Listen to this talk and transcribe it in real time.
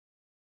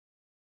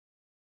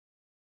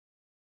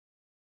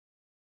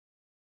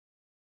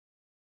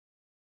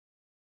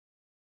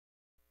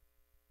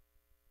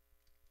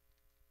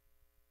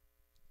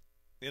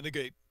in the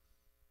gate.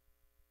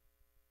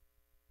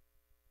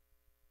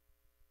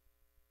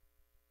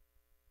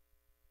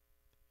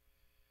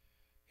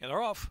 And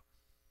they're off.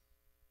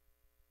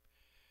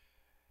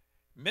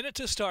 Minute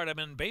to Stardom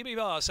and Baby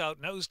Boss out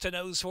nose to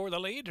nose for the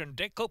lead, and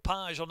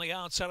Decoupage on the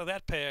outside of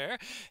that pair.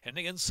 And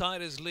the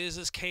inside is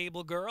Liz's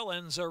Cable Girl,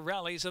 and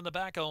Zorelli's in the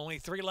back. Only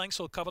 3 lengths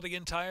will cover the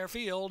entire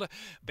field.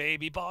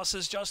 Baby Boss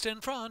is just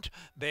in front.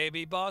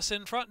 Baby Boss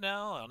in front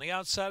now. On the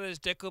outside is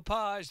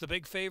Decoupage, the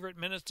big favorite.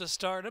 Minute to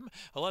Stardom.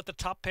 I'll let the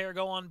top pair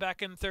go on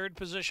back in third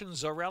position.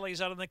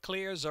 Zorelli's out in the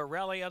clear.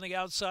 Zorelli on the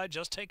outside,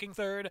 just taking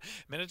third.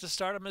 Minute to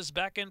Stardom is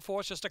back in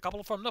fourth, just a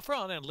couple from the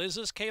front. And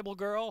Liz's Cable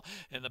Girl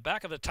in the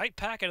back of the tight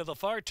pack into the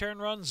far turn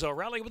run.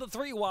 Zorelli with a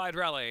 3-wide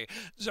rally.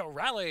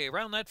 Zorelli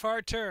around that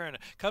far turn.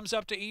 Comes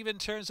up to even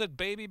turns at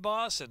Baby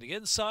Boss. And the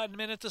inside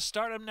Minute to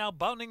Stardom now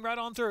bounding right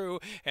on through.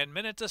 And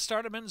Minute to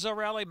Stardom and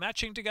Zorelli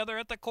matching together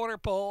at the quarter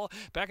pole.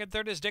 Back in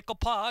third is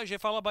Decoupage,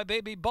 followed by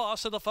Baby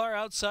Boss to the far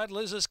outside.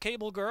 Liz's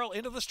Cable Girl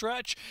into the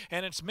stretch.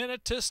 And it's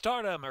Minute to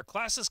Stardom. Her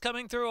class is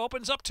coming through.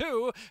 Opens up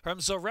 2 from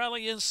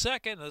Zorelli in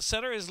second. The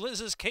center is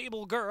Liz's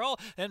Cable Girl.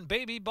 And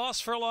Baby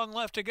Boss furlong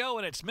left to go.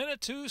 And it's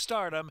Minute to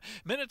Stardom.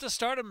 Minute to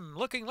Stardom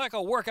looking like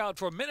a workout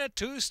for Minute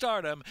to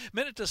Stardom.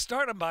 Minute to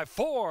Stardom by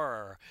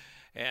 4.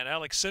 And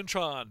Alex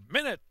Cintron,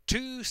 Minute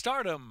to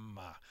Stardom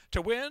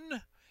to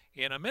win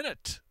in a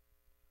minute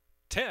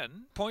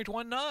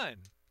 10.19.